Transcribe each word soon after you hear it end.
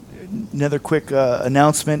Another quick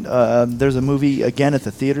announcement. There's a movie again at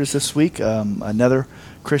the theaters this week. Another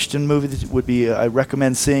Christian movie that would be I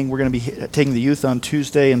recommend seeing. We're going to be taking the youth on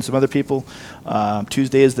Tuesday and some other people.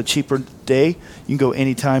 Tuesday is the cheaper day. You can go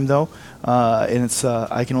anytime though, and it's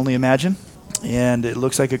I Can Only Imagine. And it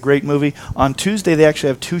looks like a great movie. On Tuesday they actually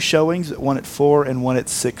have two showings, one at 4 and one at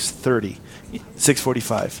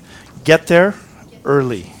 6:45. Get there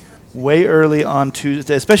early. Way early on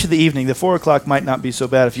Tuesday, especially the evening. The 4 o'clock might not be so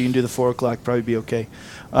bad. If you can do the 4 o'clock, probably be okay.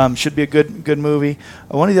 Should be a good movie.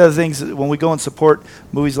 One of the other things, when we go and support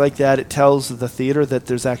movies like that, it tells the theater that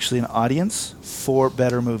there's actually an audience for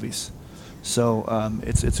better movies. So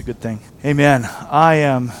it's a good thing. Amen. I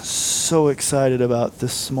am so excited about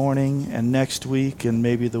this morning and next week and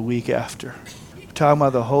maybe the week after. We're talking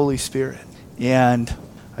about the Holy Spirit. And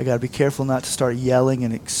I got to be careful not to start yelling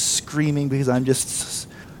and screaming because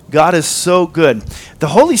God is so good. The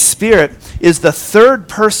Holy Spirit is the third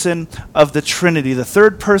person of the Trinity, the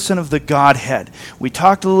third person of the Godhead. We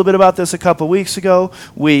talked a little bit about this a couple weeks ago.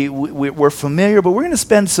 We're familiar, but we're going to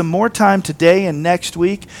spend some more time today and next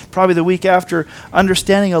week, probably the week after,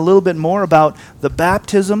 understanding a little bit more about the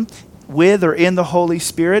baptism with or in the Holy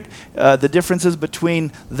Spirit, the differences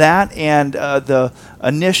between that and the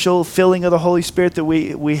initial filling of the Holy Spirit that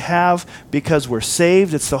we have because we're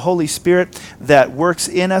saved. It's the Holy Spirit that works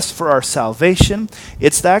in us for our salvation.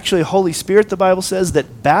 It's actually Holy Spirit, the Bible says,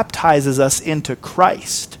 that baptizes us into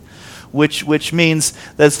Christ, which means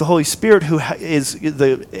that it's the Holy Spirit who is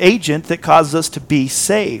the agent that causes us to be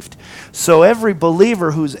saved. So every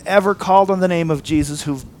believer who's ever called on the name of Jesus,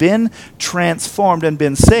 who've been transformed and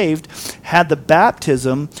been saved, had the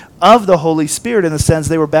baptism of the Holy Spirit in the sense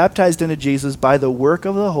they were baptized into Jesus by the work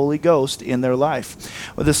of the Holy Ghost in their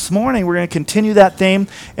life. Well, this morning we're going to continue that theme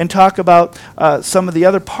and talk about some of the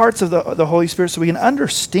other parts of the Holy Spirit so we can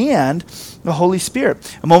understand the Holy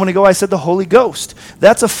Spirit. A moment ago I said the Holy Ghost.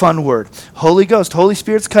 That's a fun word. Holy Ghost. Holy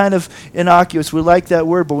Spirit's kind of innocuous. We like that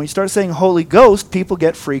word, but when you start saying Holy Ghost, people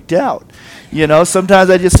get freaked out. You know, sometimes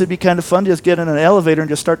it'd be kind of fun to just get in an elevator and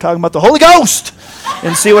just start talking about the Holy Ghost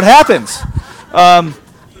and see what happens.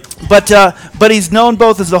 But he's known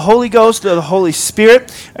both as the Holy Ghost or the Holy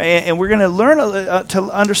Spirit, and we're going to learn to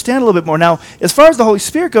understand a little bit more. Now, as far as the Holy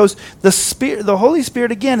Spirit goes, the Holy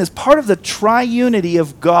Spirit, again, is part of the triunity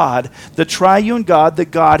of God, the triune God, the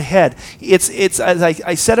Godhead. It's as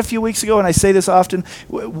I said a few weeks ago, and I say this often,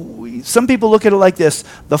 some people look at it like this: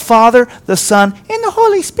 the Father, the Son, and the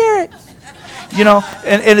Holy Spirit. You know,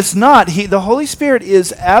 and it's not. The Holy Spirit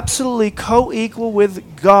is absolutely co-equal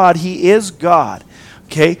with God. He is God.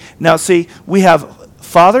 Okay, now see, we have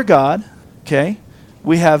Father God, okay,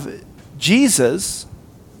 we have Jesus,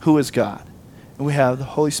 who is God, and we have the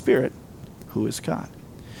Holy Spirit, who is God.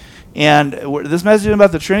 And this message is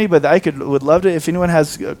about the Trinity, but would love to, if anyone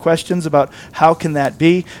has questions about how can that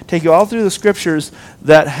be, take you all through the scriptures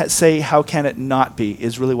that say how can it not be,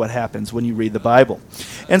 is really what happens when you read the Bible.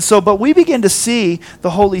 And so, but we begin to see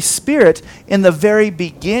the Holy Spirit in the very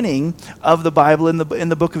beginning of the Bible. In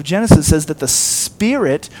the book of Genesis, it says that the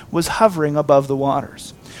Spirit was hovering above the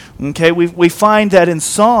waters. Okay, we find that in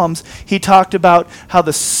Psalms, he talked about how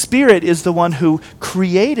the Spirit is the one who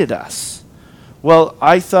created us. Well,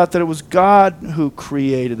 I thought that it was God who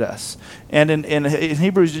created us. And in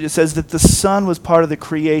Hebrews, it says that the Son was part of the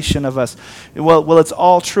creation of us. Well, it's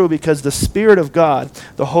all true because the Spirit of God,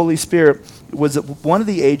 the Holy Spirit, was one of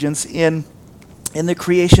the agents in the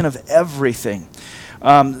creation of everything.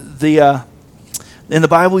 In the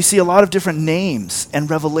Bible, we see a lot of different names and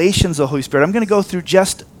revelations of the Holy Spirit. I'm going to go through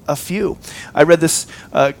just a few. I read this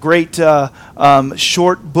great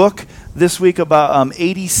short book this week about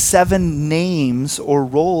 87 names or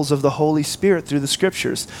roles of the Holy Spirit through the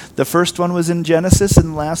Scriptures. The first one was in Genesis, and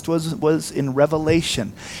the last was in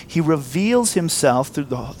Revelation. He reveals himself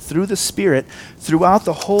through the Spirit throughout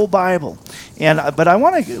the whole Bible. But I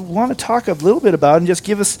want to talk a little bit about it and just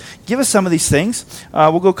give us some of these things.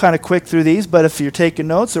 We'll go kind of quick through these, but if you're taking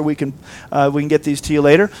notes, or we can get these to you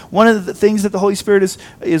later. One of the things that the Holy Spirit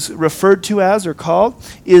is referred to as or called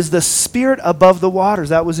is the Spirit above the waters.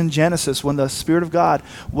 That was in Genesis, when the Spirit of God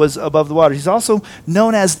was above the waters. He's also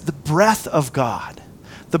known as the breath of God.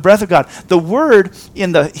 The breath of God. The word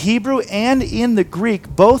in the Hebrew and in the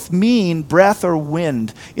Greek both mean breath or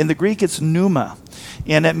wind. In the Greek, it's pneuma,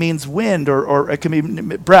 and it means wind, or it can be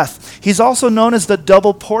breath. He's also known as the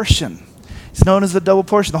double portion. He's known as the double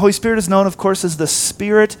portion. The Holy Spirit is known, of course, as the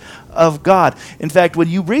Spirit of God. In fact, when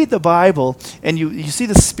you read the Bible and you see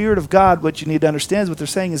the Spirit of God, what you need to understand is what they're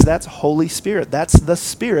saying is that's Holy Spirit. That's the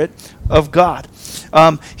Spirit of God.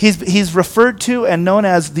 He's referred to and known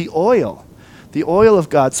as the oil. The oil of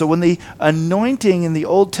God. So when the anointing in the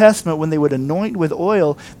Old Testament, when they would anoint with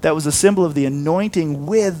oil, that was a symbol of the anointing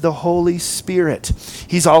with the Holy Spirit.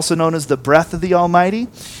 He's also known as the breath of the Almighty.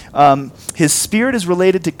 His Spirit is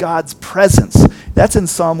related to God's presence. That's in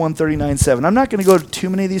Psalm 139:7. I'm not going to go to too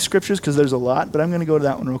many of these scriptures because there's a lot, but I'm going to go to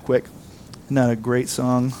that one real quick. Isn't that a great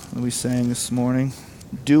song that we sang this morning?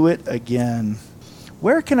 Do it again.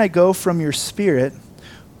 Where can I go from your Spirit?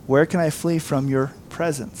 Where can I flee from your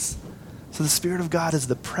presence? So the Spirit of God is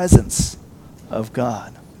the presence of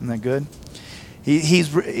God. Isn't that good?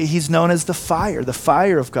 He's known as the fire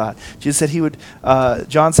of God. Jesus said he would.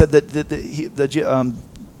 John said that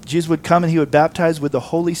Jesus would come and he would baptize with the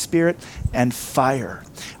Holy Spirit and fire.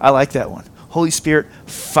 I like that one. Holy Spirit,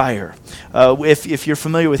 fire. If you're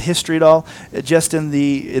familiar with history at all, just in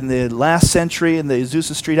the last century, in the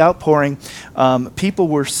Azusa Street outpouring, people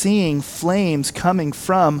were seeing flames coming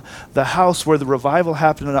from the house where the revival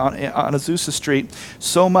happened on Azusa Street,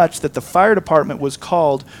 so much that the fire department was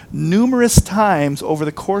called numerous times over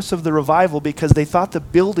the course of the revival because they thought the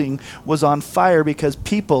building was on fire because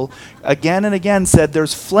people again and again said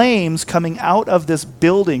there's flames coming out of this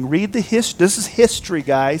building. Read the history. This is history,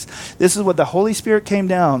 guys. This is what the Holy Spirit came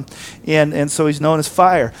down, and so he's known as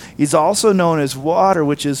fire. He's also known as water,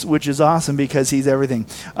 which is awesome because he's everything.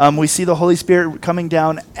 We see the Holy Spirit coming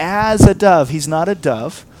down as a dove. He's not a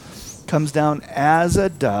dove. Comes down as a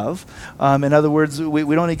dove. In other words,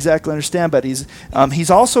 we don't exactly understand, but he's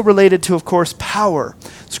also related to, of course, power.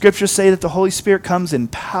 Scriptures say that the Holy Spirit comes in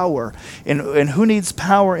power. And who needs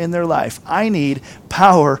power in their life? I need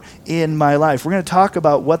power in my life. We're going to talk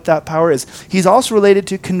about what that power is. He's also related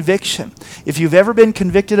to conviction. If you've ever been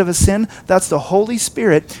convicted of a sin, that's the Holy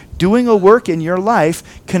Spirit doing a work in your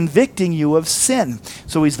life, convicting you of sin.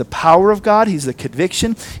 So he's the power of God. He's the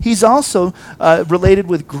conviction. He's also related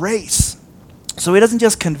with grace. So he doesn't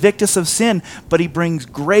just convict us of sin, but he brings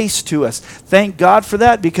grace to us. Thank God for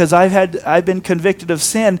that, because I've been convicted of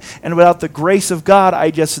sin, and without the grace of God, I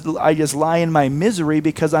just lie in my misery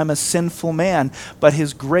because I'm a sinful man. But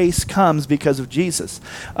his grace comes because of Jesus.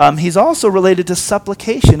 He's also related to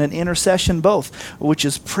supplication and intercession both, which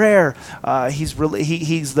is prayer. He's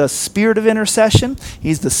the spirit of intercession.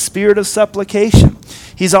 He's the spirit of supplication.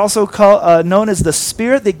 He's also known as the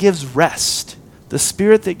spirit that gives rest. The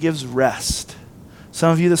spirit that gives rest. Some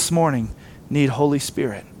of you this morning need Holy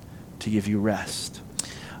Spirit to give you rest.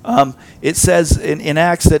 It says in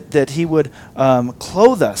Acts that he would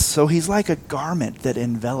clothe us. So he's like a garment that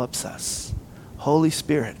envelops us. Holy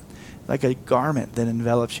Spirit, like a garment that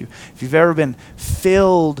envelops you. If you've ever been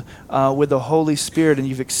filled with the Holy Spirit and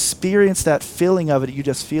you've experienced that filling of it, you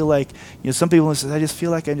just feel like, some people say, I just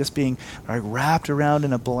feel like I'm just being wrapped around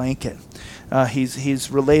in a blanket.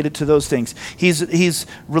 He's related to those things. He's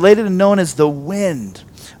related and known as the wind.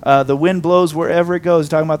 The wind blows wherever it goes,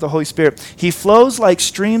 talking about the Holy Spirit. He flows like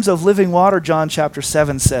streams of living water, John chapter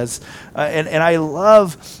 7 says. And I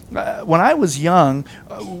love, when I was young,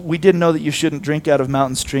 we didn't know that you shouldn't drink out of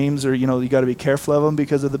mountain streams, or, you got to be careful of them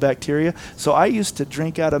because of the bacteria. So I used to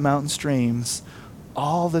drink out of mountain streams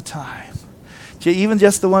all the time. Even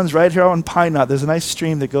just the ones right here on Pine Knot, there's a nice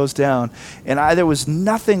stream that goes down. And there was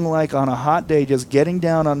nothing like on a hot day just getting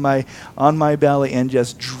down on my belly and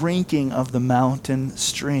just drinking of the mountain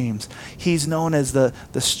streams. He's known as the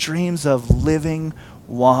streams of living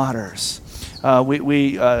waters.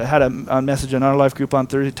 We had a message in our life group on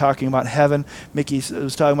Thursday talking about heaven. Mickey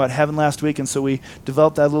was talking about heaven last week, and so we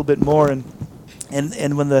developed that a little bit more.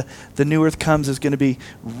 And when the new earth comes, there's going to be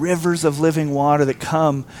rivers of living water that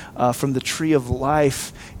come from the tree of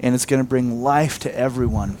life, and it's going to bring life to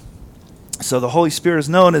everyone. So the Holy Spirit is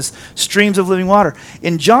known as streams of living water.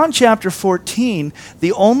 In John chapter 14,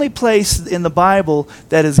 the only place in the Bible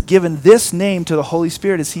that is given this name to the Holy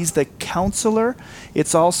Spirit is he's the counselor.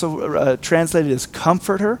 It's also translated as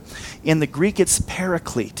comforter. In the Greek, it's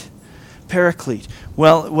paraclete. Paraclete.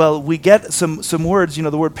 Well, we get some words.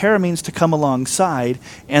 The word para means to come alongside,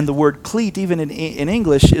 and the word cleat, even in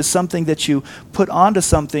English, is something that you put onto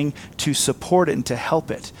something to support it and to help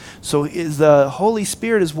it. So the Holy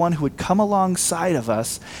Spirit is one who would come alongside of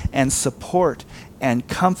us and support and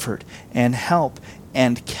comfort and help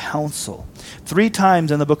and counsel. 3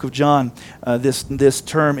 times in the book of John, this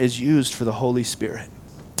term is used for the Holy Spirit.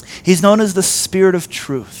 He's known as the Spirit of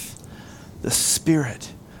truth. The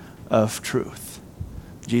Spirit of truth.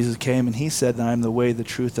 Jesus came and he said that I am the way, the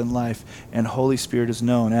truth, and life, and Holy Spirit is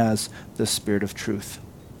known as the Spirit of truth.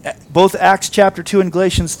 Both Acts chapter 2 and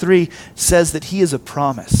Galatians 3 says that he is a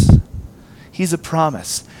promise. He's a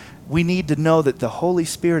promise. we need to know that the Holy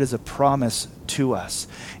Spirit is a promise to us.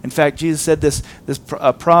 In fact, Jesus said this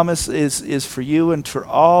promise is for you and for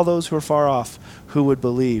all those who are far off who would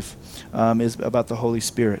believe, is about the Holy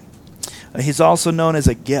Spirit. He's also known as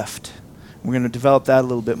a gift. We're going to develop that a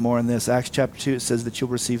little bit more in this. Acts chapter 2, it says that you'll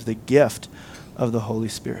receive the gift of the Holy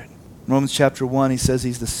Spirit. In Romans chapter 1, he says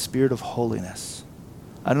he's the Spirit of holiness.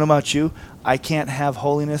 I don't know about you. I can't have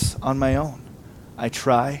holiness on my own. I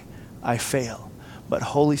try, I fail. But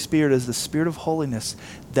Holy Spirit is the Spirit of holiness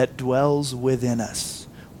that dwells within us.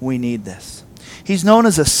 We need this. He's known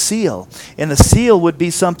as a seal, and a seal would be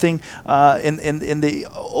something in the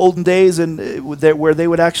olden days where they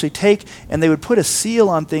would actually take and they would put a seal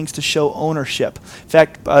on things to show ownership. In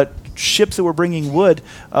fact, ships that were bringing wood,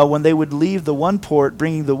 when they would leave the one port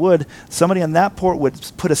bringing the wood, somebody on that port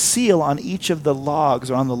would put a seal on each of the logs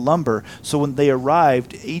or on the lumber, so when they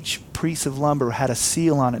arrived, each piece of lumber had a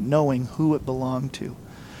seal on it, knowing who it belonged to.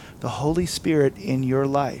 The Holy Spirit in your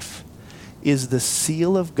life is the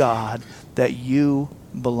seal of God that you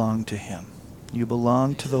belong to Him. You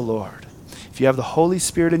belong to the Lord. If you have the Holy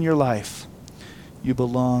Spirit in your life, you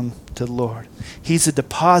belong to the Lord. He's a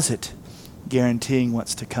deposit guaranteeing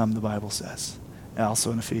what's to come, the Bible says,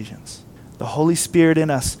 also in Ephesians. The Holy Spirit in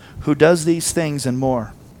us who does these things and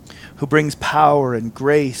more, who brings power and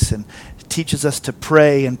grace and teaches us to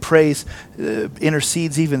pray and prays,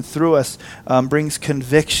 intercedes even through us, brings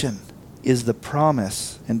conviction, is the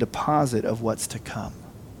promise and deposit of what's to come.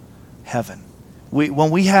 Heaven.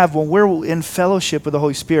 When we're in fellowship with the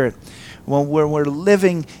Holy Spirit, when we're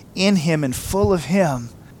living in Him and full of Him,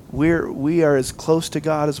 we are as close to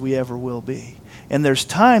God as we ever will be. And there's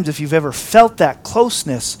times, if you've ever felt that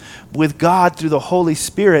closeness with God through the Holy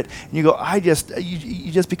Spirit, and you go,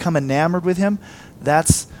 you just become enamored with Him,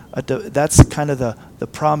 that's kind of the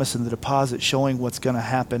promise and the deposit showing what's going to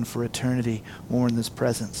happen for eternity when we're in this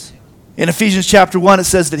presence. In Ephesians chapter 1, it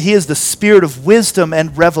says that He is the Spirit of wisdom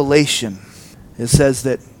and revelation. It says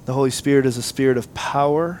that the Holy Spirit is a spirit of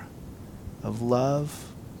power, of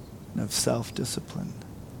love, and of self-discipline.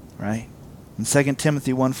 Right? In 2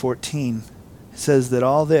 Timothy 1:14, it says that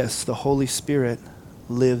all this, the Holy Spirit,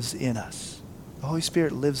 lives in us. The Holy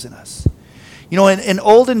Spirit lives in us. You know, in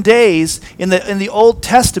olden days, in the Old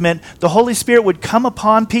Testament, the Holy Spirit would come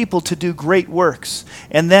upon people to do great works,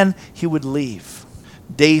 and then He would leave.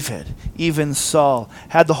 David, even Saul,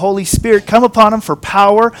 had the Holy Spirit come upon him for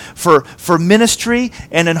power, for ministry,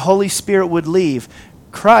 and then Holy Spirit would leave.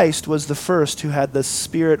 Christ was the first who had the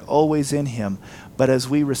Spirit always in Him. But as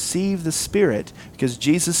we receive the Spirit, because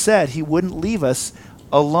Jesus said He wouldn't leave us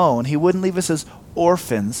alone, He wouldn't leave us as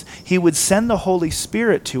orphans, He would send the Holy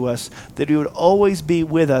Spirit to us, that He would always be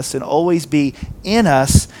with us and always be in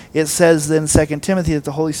us. It says in 2 Timothy that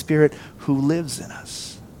the Holy Spirit who lives in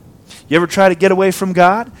us. You ever try to get away from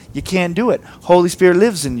God? You can't do it. Holy Spirit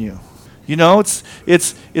lives in you. You know,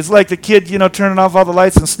 it's like the kid, turning off all the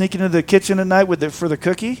lights and sneaking into the kitchen at night for the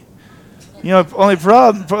cookie. Only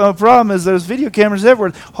problem is there's video cameras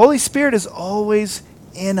everywhere. Holy Spirit is always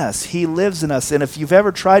in us. He lives in us. And if you've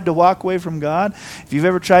ever tried to walk away from God, if you've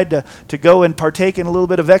ever tried to go and partake in a little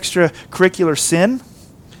bit of extracurricular sin,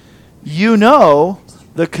 you know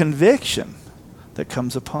the conviction that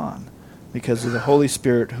comes upon because of the Holy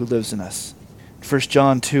Spirit who lives in us. 1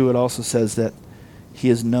 John 2, it also says that He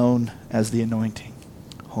is known as the anointing,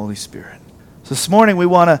 Holy Spirit. So this morning we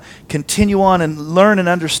want to continue on and learn and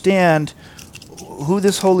understand who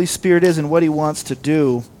this Holy Spirit is and what He wants to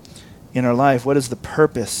do in our life. What is the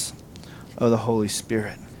purpose of the Holy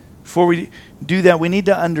Spirit? Before we do that, we need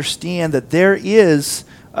to understand that there is,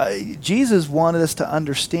 Jesus wanted us to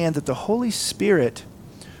understand that the Holy Spirit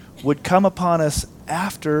would come upon us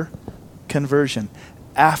after conversion,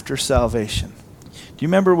 after salvation. Do you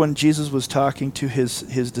remember when Jesus was talking to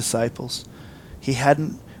his disciples? He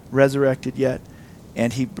hadn't resurrected yet,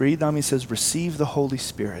 and He breathed on them. He says, receive the Holy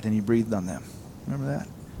Spirit, and He breathed on them. Remember that?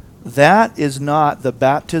 That is not the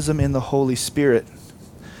baptism in the Holy Spirit.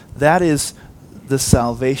 That is the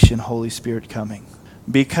salvation Holy Spirit coming.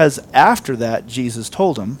 Because after that, Jesus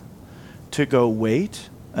told them to go wait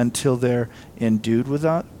until they're endued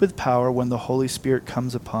with power when the Holy Spirit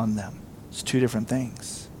comes upon them. It's two different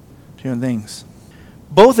things.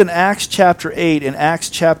 Both in Acts chapter 8 and Acts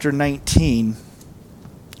chapter 19,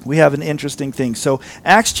 we have an interesting thing. So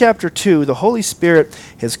Acts chapter 2, the Holy Spirit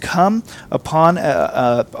has come upon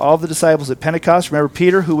all the disciples at Pentecost. Remember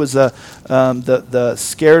Peter, who was the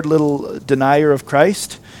scared little denier of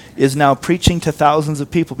Christ, is now preaching to thousands of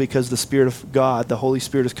people because the Spirit of God, the Holy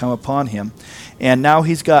Spirit, has come upon him. And now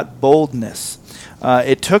he's got boldness.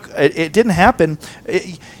 It didn't happen.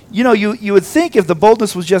 you know, you would think if the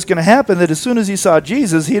boldness was just going to happen, that as soon as he saw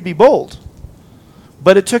Jesus, he'd be bold.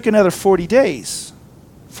 But it took another 40 days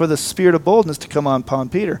for the spirit of boldness to come upon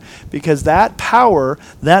Peter, because that power,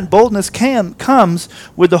 that boldness comes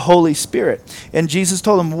with the Holy Spirit. And Jesus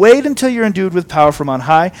told him, wait until you're endued with power from on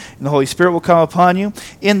high, and the Holy Spirit will come upon you.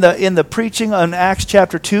 In the preaching on Acts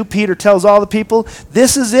chapter 2, Peter tells all the people,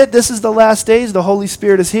 this is it, this is the last days, the Holy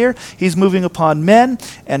Spirit is here. He's moving upon men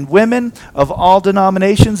and women of all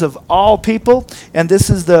denominations, of all people. And this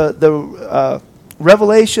is the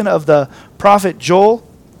revelation of the prophet Joel.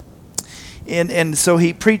 And so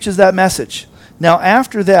he preaches that message. Now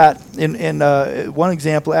after that, in one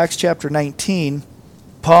example, Acts chapter 19,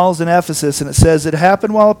 Paul's in Ephesus, and it says, it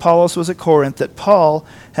happened while Apollos was at Corinth that Paul,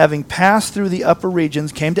 having passed through the upper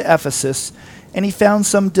regions, came to Ephesus, and he found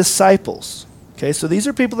some disciples. Okay, so these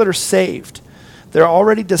are people that are saved. They're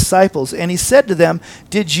already disciples. And he said to them,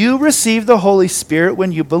 did you receive the Holy Spirit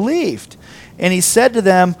when you believed? And he said to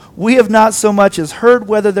them, we have not so much as heard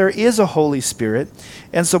whether there is a Holy Spirit.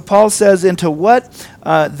 And so Paul says, into what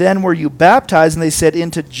then were you baptized? And they said,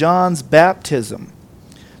 into John's baptism.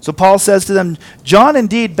 So Paul says to them, John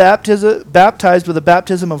indeed baptized with a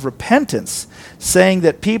baptism of repentance, saying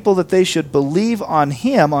that people that they should believe on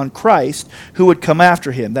him, on Christ, who would come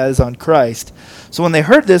after him, that is on Christ. So when they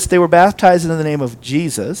heard this, they were baptized in the name of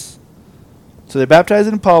Jesus. So they baptized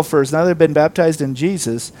in Paul first. Now they've been baptized in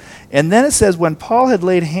Jesus. And then it says, when Paul had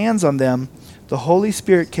laid hands on them, the Holy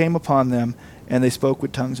Spirit came upon them, and they spoke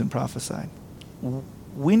with tongues and prophesied.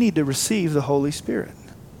 We need to receive the Holy Spirit.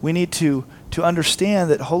 We need to understand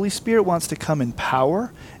that Holy Spirit wants to come in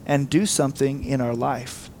power and do something in our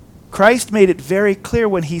life. Christ made it very clear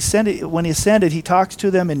when he ascended. He talks to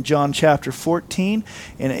them in John chapter 14,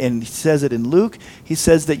 and he says it in Luke. He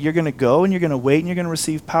says that you're going to go and you're going to wait and you're going to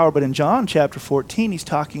receive power. But in John chapter 14, he's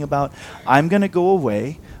talking about, I'm going to go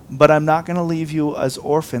away, but I'm not going to leave you as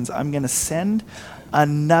orphans. I'm going to send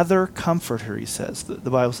another comforter, he says. The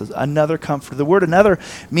Bible says, another comforter. The word another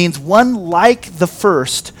means one like the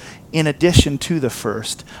first in addition to the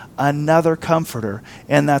first. Another comforter,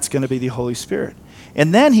 and that's going to be the Holy Spirit.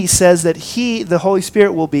 And then he says that the Holy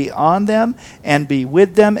Spirit will be on them and be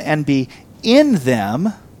with them and be in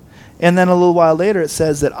them. And then a little while later it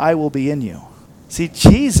says that I will be in you. See,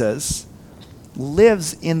 Jesus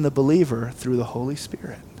lives in the believer through the Holy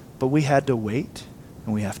Spirit. But we had to wait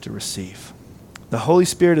and we have to receive. The Holy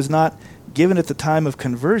Spirit is not given at the time of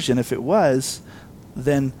conversion. If it was,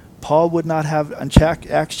 then Paul would not have, in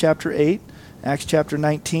Acts chapter 8, Acts chapter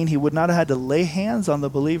 19, he would not have had to lay hands on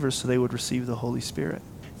the believers so they would receive the Holy Spirit.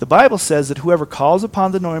 The Bible says that whoever calls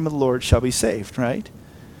upon the name of the Lord shall be saved, right?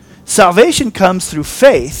 Salvation comes through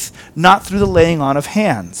faith, not through the laying on of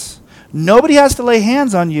hands. Nobody has to lay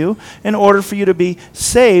hands on you in order for you to be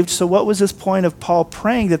saved. So what was this point of Paul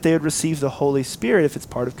praying that they would receive the Holy Spirit if it's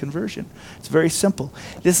part of conversion? It's very simple.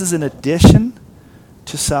 This is an addition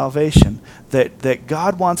to salvation, that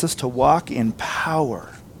God wants us to walk in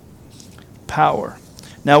power. Power.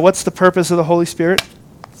 Now, what's the purpose of the Holy Spirit?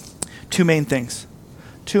 Two main things.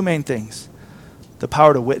 The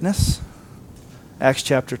power to witness. Acts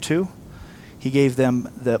chapter 2. He gave them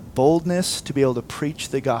the boldness to be able to preach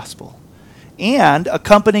the gospel. And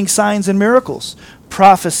accompanying signs and miracles.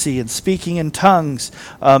 Prophecy and speaking in tongues,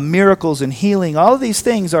 miracles and healing. All of these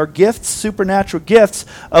things are gifts, supernatural gifts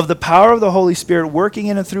of the power of the Holy Spirit working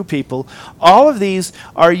in and through people. All of these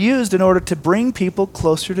are used in order to bring people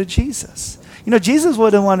closer to Jesus. You know, Jesus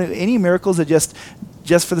wouldn't want any miracles that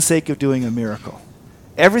just for the sake of doing a miracle.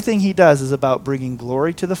 Everything he does is about bringing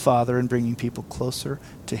glory to the Father and bringing people closer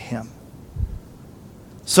to him.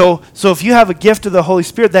 So if you have a gift of the Holy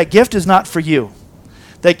Spirit, that gift is not for you.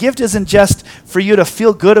 That gift isn't just for you to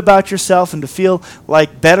feel good about yourself and to feel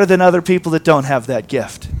like better than other people that don't have that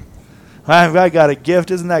gift. I got a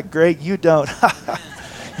gift, isn't that great? You don't.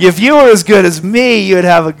 If you were as good as me, you'd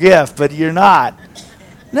have a gift, but you're not.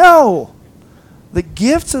 No. The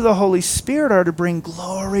gifts of the Holy Spirit are to bring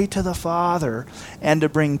glory to the Father and to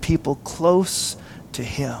bring people close to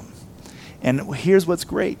him. And here's what's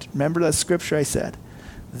great. Remember that scripture I said?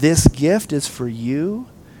 This gift is for you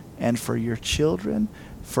and for your children,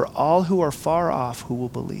 for all who are far off who will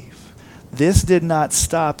believe. This did not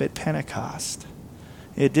stop at Pentecost.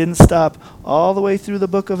 It didn't stop all the way through the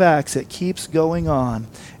book of Acts. It keeps going on.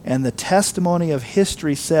 And the testimony of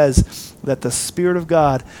history says that the Spirit of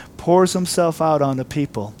God pours himself out onto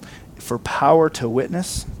people for power to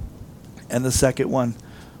witness. And the second one,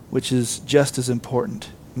 which is just as important,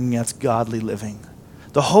 and that's godly living.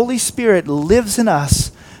 The Holy Spirit lives in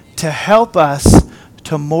us to help us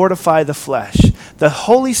to mortify the flesh. The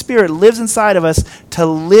Holy Spirit lives inside of us to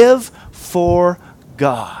live for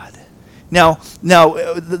God. Now,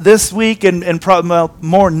 this week and probably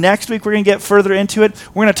more next week, we're going to get further into it.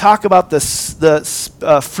 We're going to talk about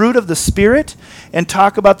the fruit of the Spirit and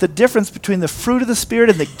talk about the difference between the fruit of the Spirit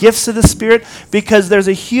and the gifts of the Spirit, because there's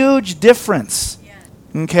a huge difference.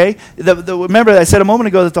 Yeah. Okay? Remember, I said a moment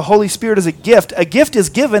ago that the Holy Spirit is a gift. A gift is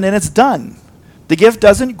given and it's done. The gift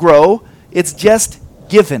doesn't grow. It's just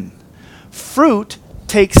given. Fruit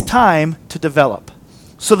takes time to develop.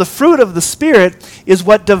 So the fruit of the Spirit is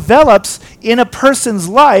what develops in a person's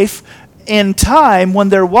life in time when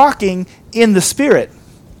they're walking in the Spirit.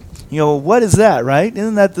 What is that, right?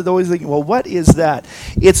 Isn't that always thinking, well, what is that?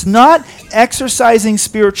 It's not exercising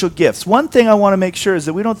spiritual gifts. One thing I want to make sure is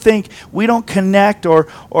that we don't connect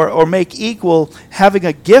or make equal having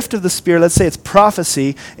a gift of the Spirit, let's say it's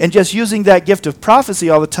prophecy, and just using that gift of prophecy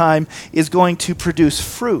all the time is going to produce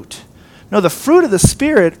fruit. No, the fruit of the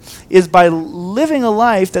Spirit is by living a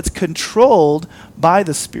life that's controlled by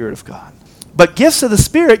the Spirit of God. But gifts of the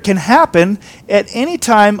Spirit can happen at any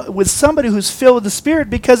time with somebody who's filled with the Spirit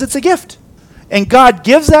because it's a gift. And God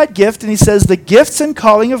gives that gift, and he says the gifts and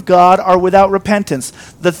calling of God are without repentance.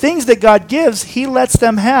 The things that God gives, he lets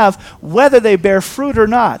them have whether they bear fruit or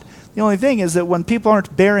not. The only thing is that when people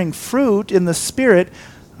aren't bearing fruit in the Spirit,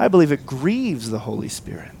 I believe it grieves the Holy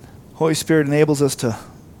Spirit. Holy Spirit enables us to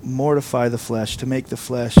mortify the flesh, to make the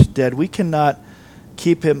flesh dead. We cannot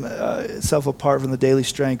keep himself apart from the daily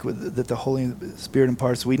strength that the Holy Spirit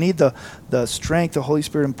imparts. We need the strength the Holy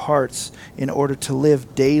Spirit imparts in order to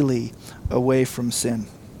live daily away from sin.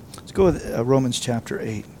 Let's go with Romans chapter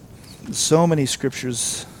 8. So many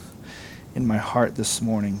scriptures in my heart this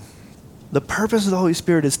morning. The purpose of the Holy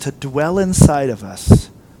Spirit is to dwell inside of us,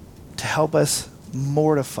 to help us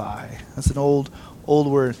mortify. That's an old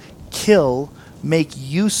word. Kill, make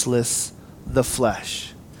useless the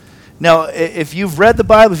flesh. Now, if you've read the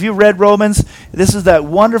Bible, if you've read Romans, this is that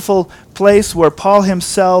wonderful place where Paul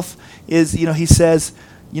himself is, he says,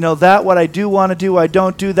 that what I do want to do, I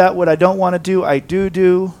don't do. That what I don't want to do, I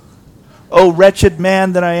do. Oh, wretched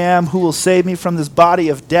man that I am, who will save me from this body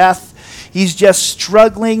of death? He's just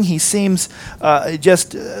struggling. He seems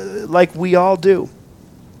like we all do.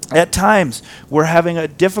 At times, we're having a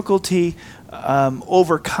difficulty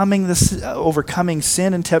overcoming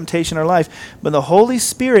sin and temptation in our life. But the Holy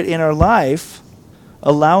Spirit in our life,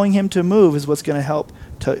 allowing him to move, is what's going to help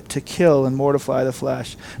to kill and mortify the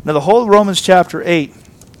flesh. Now, the whole Romans chapter 8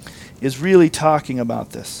 is really talking about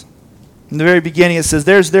this. In the very beginning it says,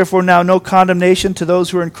 "There's therefore now no condemnation to those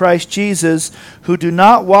who are in Christ Jesus, who do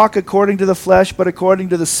not walk according to the flesh, but according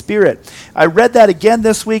to the Spirit." I read that again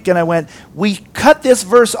this week and I went, we cut this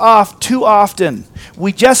verse off too often.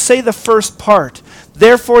 We just say the first part.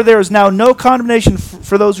 Therefore there is now no condemnation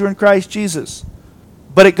for those who are in Christ Jesus.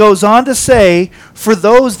 But it goes on to say, for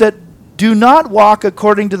those that do not walk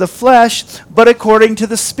according to the flesh, but according to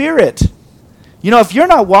the Spirit. If you're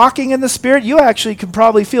not walking in the Spirit, you actually can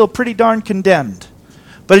probably feel pretty darn condemned.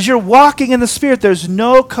 But as you're walking in the Spirit, there's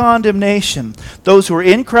no condemnation. Those who are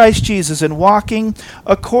in Christ Jesus and walking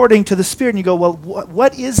according to the Spirit. And you go, well,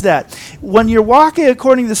 what is that? When you're walking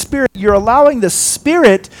according to the Spirit, you're allowing the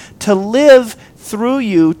Spirit to live through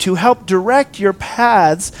you, to help direct your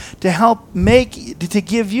paths, to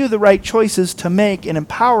give you the right choices to make and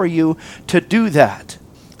empower you to do that.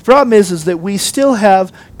 The problem is that we still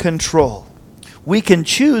have control. We can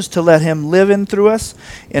choose to let him live in through us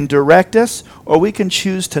and direct us, or we can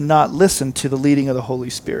choose to not listen to the leading of the Holy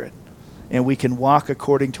Spirit. And we can walk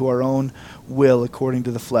according to our own will, according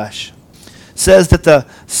to the flesh. It says that the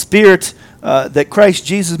Spirit, that Christ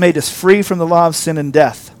Jesus made us free from the law of sin and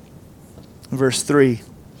death. Verse 3.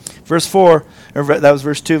 Verse 4, that was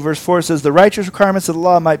verse 2. Verse 4 says, "The righteous requirements of the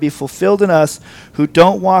law might be fulfilled in us who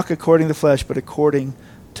don't walk according to the flesh, but according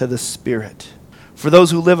to the Spirit. For those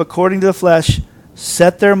who live according to the flesh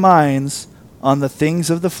set their minds on the things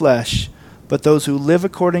of the flesh, but those who live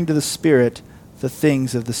according to the Spirit, the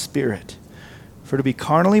things of the Spirit. For to be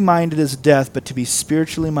carnally minded is death, but to be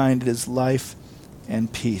spiritually minded is life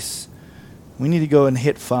and peace." We need to go and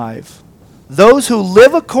hit 5. Those who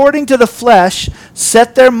live according to the flesh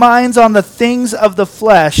set their minds on the things of the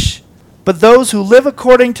flesh, but those who live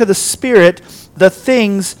according to the Spirit, the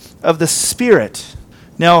things of the Spirit.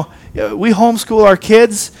 Now, we homeschool our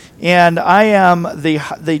kids, and I am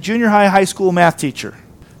the junior high school math teacher.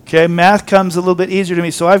 Okay, math comes a little bit easier to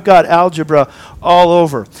me, so I've got algebra all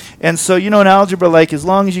over. And so, in algebra, like as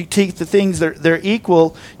long as you take the things, they're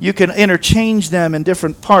equal, you can interchange them in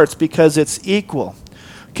different parts because it's equal.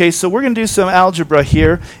 Okay, so we're going to do some algebra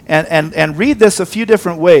here and read this a few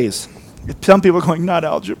different ways. Some people are going, not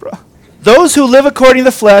algebra. Those who live according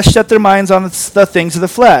to the flesh set their minds on the things of the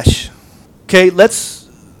flesh. Okay, let's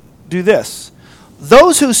do this.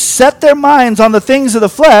 Those who set their minds on the things of the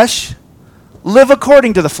flesh live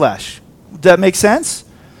according to the flesh. Does that make sense?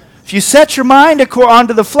 If you set your mind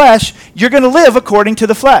onto the flesh, you're going to live according to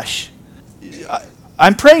the flesh.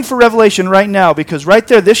 I'm praying for revelation right now because right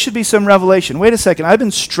there, this should be some revelation. Wait a second. I've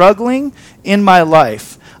been struggling in my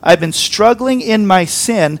life. I've been struggling in my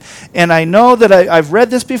sin, and I know that I've read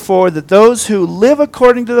this before, that those who live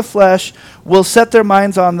according to the flesh will set their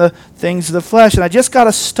minds on the things of the flesh. And I just got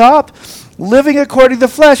to stop living according to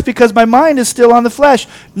the flesh because my mind is still on the flesh.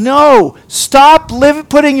 No, stop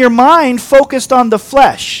putting your mind focused on the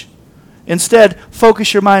flesh. Instead,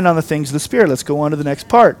 focus your mind on the things of the Spirit. Let's go on to the next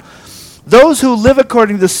part. Those who live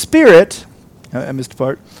according to the Spirit, I missed a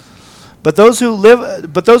part. But those who live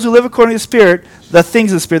according to the Spirit, the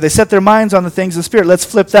things of the Spirit, they set their minds on the things of the Spirit. Let's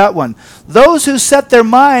flip that one. Those who set their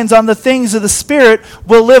minds on the things of the Spirit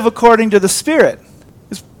will live according to the Spirit.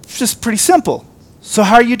 It's just pretty simple. So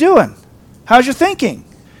how are you doing? How's your thinking?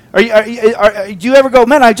 Do you ever go,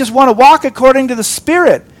 man, I just want to walk according to the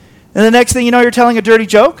Spirit, and the next thing you know, you're telling a dirty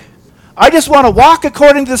joke? I just want to walk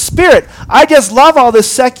according to the Spirit. I just love all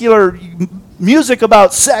this secular music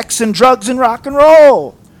about sex and drugs and rock and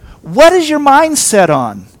roll. What is your mind set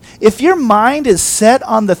on? If your mind is set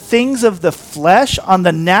on the things of the flesh, on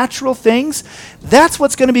the natural things, that's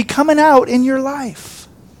what's going to be coming out in your life.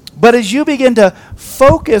 But as you begin to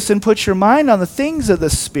focus and put your mind on the things of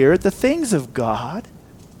the Spirit, the things of God,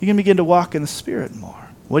 you can begin to walk in the Spirit more.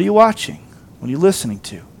 What are you watching? What are you listening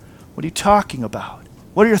to? What are you talking about?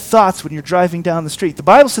 What are your thoughts when you're driving down the street? The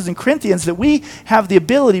Bible says in Corinthians that we have the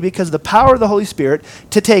ability, because of the power of the Holy Spirit,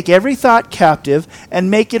 to take every thought captive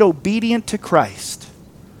and make it obedient to Christ.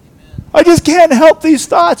 Amen. I just can't help these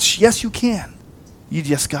thoughts. Yes, you can. You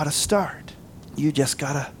just got to start. You just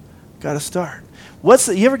got to start.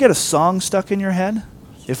 You ever get a song stuck in your head?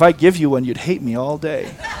 If I give you one, you'd hate me all day.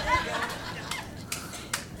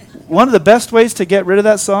 One of the best ways to get rid of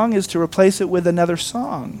that song is to replace it with another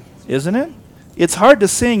song, isn't it? It's hard to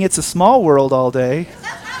sing It's a Small World all day.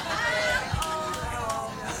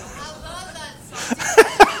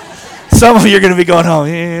 Some of you are going to be going home,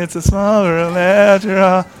 it's a small world after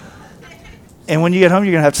all. And when you get home,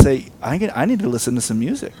 you're going to have to say, I need to listen to some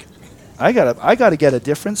music. I got to get a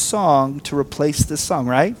different song to replace this song,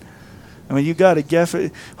 right? I mean, you got to get,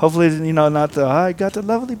 hopefully, not the, I got the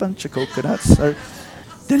lovely bunch of coconuts.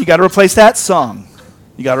 Then you got to replace that song.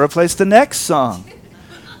 You got to replace the next song,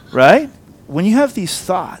 right? When you have these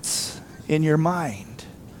thoughts in your mind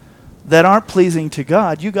that aren't pleasing to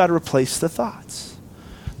God, you got to replace the thoughts.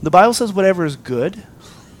 The Bible says whatever is good,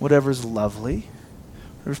 whatever is lovely,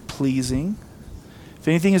 or is pleasing, if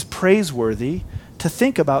anything is praiseworthy, to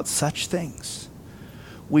think about such things.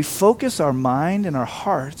 We focus our mind and our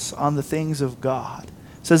hearts on the things of God.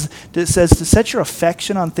 It says to set your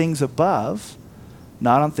affection on things above,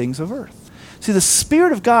 not on things of earth. See, the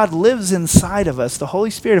Spirit of God lives inside of us, the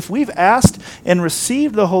Holy Spirit. If we've asked and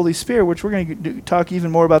received the Holy Spirit, which we're going to talk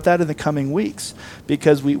even more about that in the coming weeks,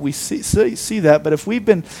 because we see that. But if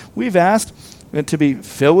we've asked to be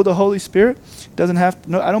filled with the Holy Spirit, I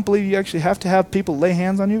don't believe you actually have to have people lay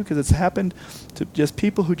hands on you, because it's happened to just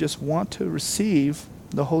people who just want to receive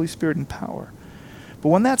the Holy Spirit in power. But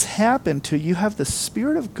when that's happened to you, you have the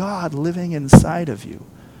Spirit of God living inside of you.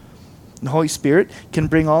 The Holy Spirit can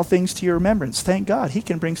bring all things to your remembrance. Thank God, He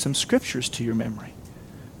can bring some scriptures to your memory.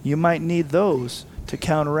 You might need those to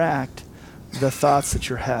counteract the thoughts that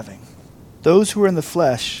you're having. Those who are in the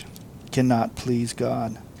flesh cannot please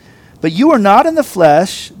God. But you are not in the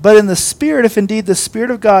flesh, but in the Spirit, if indeed the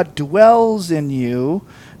Spirit of God dwells in you.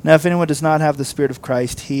 Now, if anyone does not have the Spirit of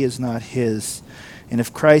Christ, he is not his. And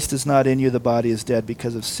if Christ is not in you, the body is dead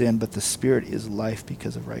because of sin, but the Spirit is life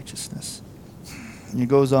because of righteousness. And it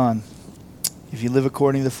goes on. If you live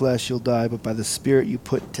according to the flesh, you'll die, but by the Spirit you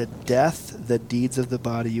put to death the deeds of the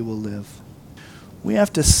body, you will live. We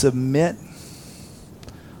have to submit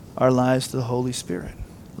our lives to the Holy Spirit.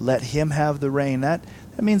 Let Him have the reign. That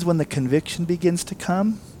means when the conviction begins to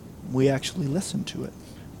come, we actually listen to it.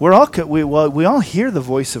 We all hear the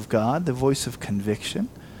voice of God, the voice of conviction,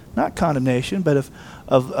 not condemnation, but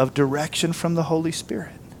of direction from the Holy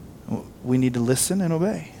Spirit. We need to listen and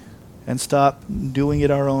obey and stop doing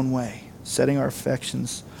it our own way, setting our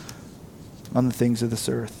affections on the things of this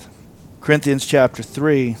earth. Corinthians chapter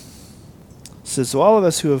 3 says, so all of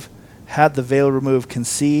us who have had the veil removed can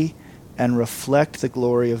see and reflect the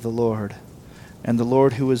glory of the Lord. And the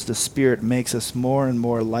Lord, who is the Spirit, makes us more and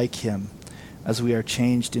more like Him as we are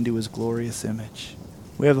changed into His glorious image.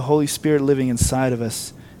 We have the Holy Spirit living inside of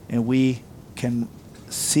us, and we can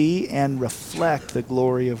see and reflect the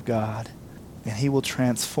glory of God. And He will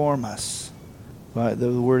transform us But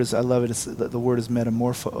the word is, I love it, the word is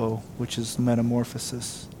metamorpho, which is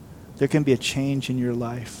metamorphosis. There can be a change in your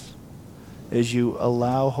life as you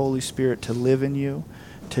allow Holy Spirit to live in you,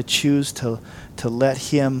 to choose to let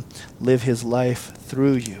him live his life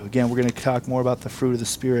through you. Again, we're going to talk more about the fruit of the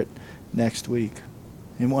Spirit next week.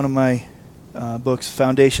 In one of my books,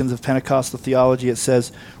 Foundations of Pentecostal Theology, it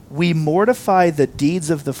says, "We mortify the deeds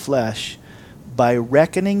of the flesh by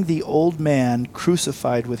reckoning the old man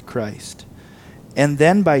crucified with Christ, and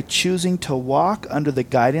then by choosing to walk under the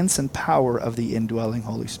guidance and power of the indwelling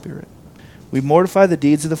Holy Spirit." We mortify the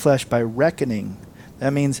deeds of the flesh by reckoning.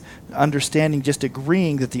 That means understanding, just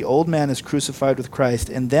agreeing that the old man is crucified with Christ,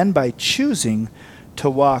 and then by choosing to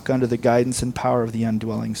walk under the guidance and power of the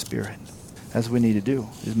indwelling Spirit. That's what we need to do,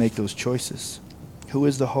 is make those choices. Who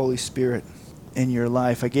is the Holy Spirit in your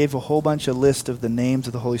life? I gave a whole bunch of list of the names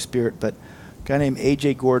of the Holy Spirit, but a guy named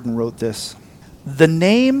A.J. Gordon wrote this: "The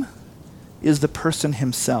name is the person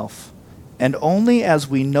himself, and only as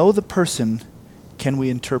we know the person can we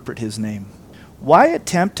interpret his name. Why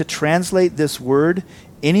attempt to translate this word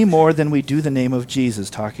any more than we do the name of Jesus?"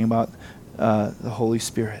 Talking about the Holy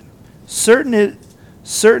Spirit. Certain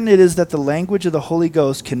it is that the language of the Holy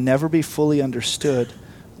Ghost can never be fully understood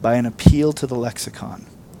by an appeal to the lexicon.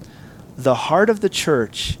 The heart of the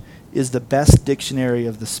church is the best dictionary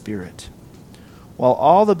of the Spirit. While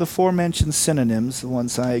all the before-mentioned synonyms, the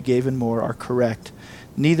ones I gave and more, are correct,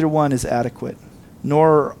 neither one is adequate,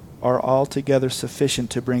 nor are altogether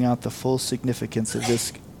sufficient to bring out the full significance of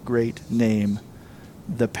this great name,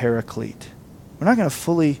 the Paraclete. We're not going to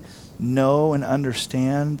fully know and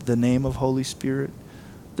understand the name of Holy Spirit,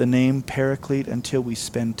 the name Paraclete, until we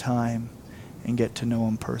spend time and get to know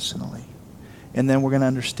him personally. And then we're going to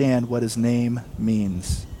understand what his name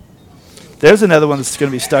means. There's another one that's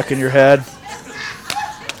going to be stuck in your head.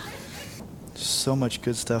 So much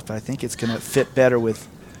good stuff, but I think it's going to fit better with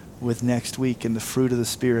next week and the fruit of the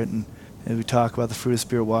Spirit. And as we talk about the fruit of the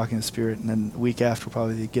Spirit, walking in the Spirit, and then the week after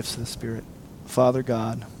probably the gifts of the Spirit. Father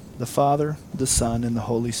God, the Father, the Son, and the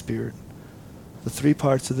Holy Spirit, the three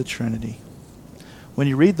parts of the Trinity. When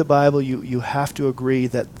you read the Bible, you have to agree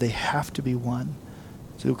that they have to be one.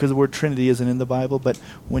 So, because the word Trinity isn't in the Bible, but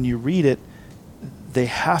when you read it, they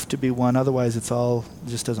have to be one. Otherwise, it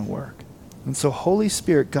just doesn't work. And so Holy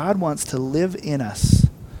Spirit, God wants to live in us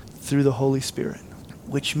through the Holy Spirit,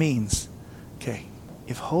 which means, okay,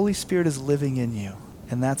 if Holy Spirit is living in you,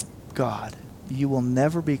 and that's God, you will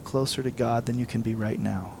never be closer to God than you can be right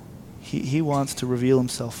now. He wants to reveal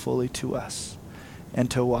himself fully to us and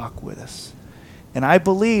to walk with us. And I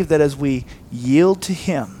believe that as we yield to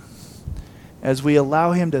him, as we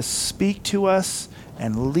allow him to speak to us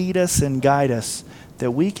and lead us and guide us,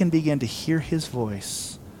 that we can begin to hear his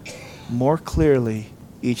voice more clearly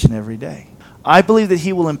each and every day. I believe that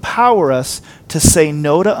he will empower us to say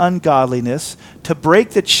no to ungodliness, to break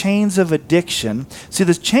the chains of addiction. See,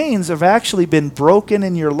 the chains have actually been broken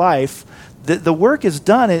in your life. The work is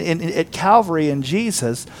done at Calvary in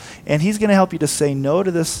Jesus, and he's going to help you to say no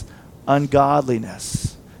to this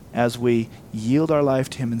ungodliness as we yield our life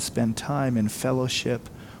to him and spend time in fellowship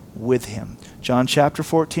with him. John chapter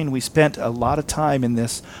 14, we spent a lot of time in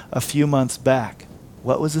this a few months back.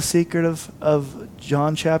 What was the secret of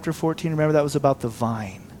John chapter 14? Remember, that was about the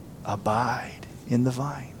vine. Abide in the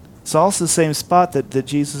vine. It's also the same spot that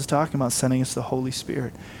Jesus is talking about, sending us the Holy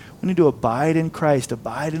Spirit. We need to abide in Christ,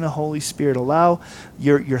 abide in the Holy Spirit. Allow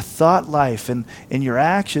your thought life and your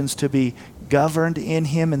actions to be governed in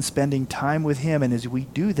him and spending time with him. And as we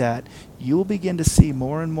do that, you'll begin to see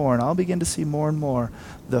more and more, and I'll begin to see more and more,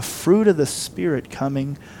 the fruit of the Spirit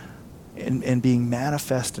coming and being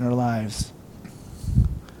manifest in our lives.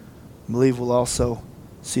 I believe we'll also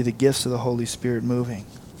see the gifts of the Holy Spirit moving.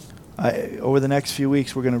 Over the next few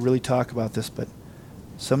weeks, we're going to really talk about this, but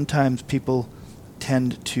sometimes people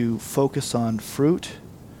tend to focus on fruit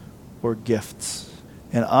or gifts.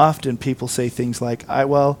 And often people say things like,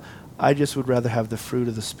 I just would rather have the fruit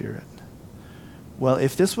of the Spirit. Well,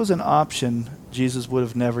 if this was an option, Jesus would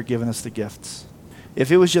have never given us the gifts.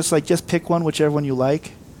 If it was just pick one, whichever one you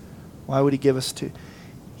like, why would he give us two?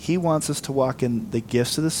 He wants us to walk in the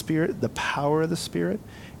gifts of the Spirit, the power of the Spirit,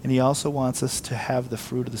 and he also wants us to have the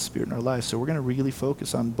fruit of the Spirit in our lives. So we're going to really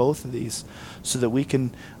focus on both of these so that we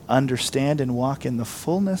can understand and walk in the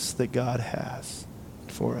fullness that God has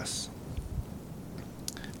for us.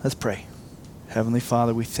 Let's pray. Heavenly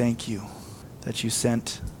Father, we thank you that you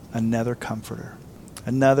sent another comforter,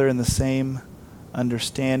 another in the same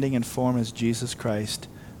understanding and form as Jesus Christ,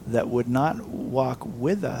 that would not walk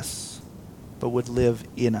with us, but would live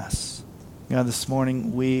in us. God, this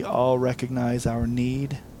morning we all recognize our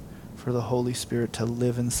need for the Holy Spirit to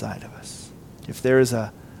live inside of us. If there is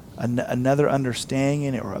another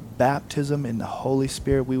understanding or a baptism in the Holy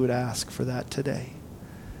Spirit, we would ask for that today.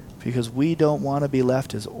 Because we don't want to be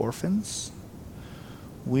left as orphans.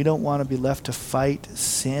 We don't want to be left to fight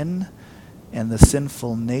sin and the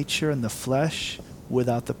sinful nature and the flesh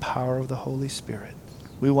without the power of the Holy Spirit.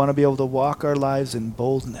 We want to be able to walk our lives in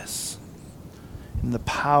boldness, in the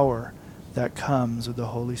power that comes with the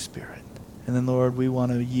Holy Spirit. And then, Lord, we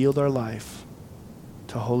want to yield our life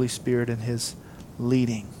to Holy Spirit and His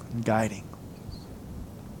leading and guiding.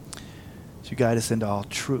 So you guide us into all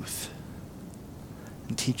truth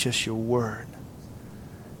and teach us your word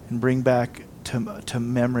and bring back to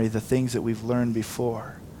memory the things that we've learned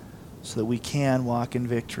before so that we can walk in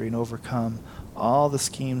victory and overcome all the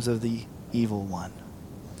schemes of the evil one.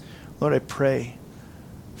 Lord, I pray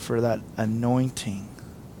for that anointing,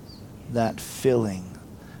 that filling,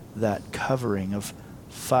 that covering of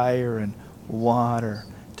fire and water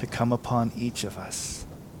to come upon each of us.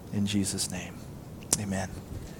 In Jesus' name, amen.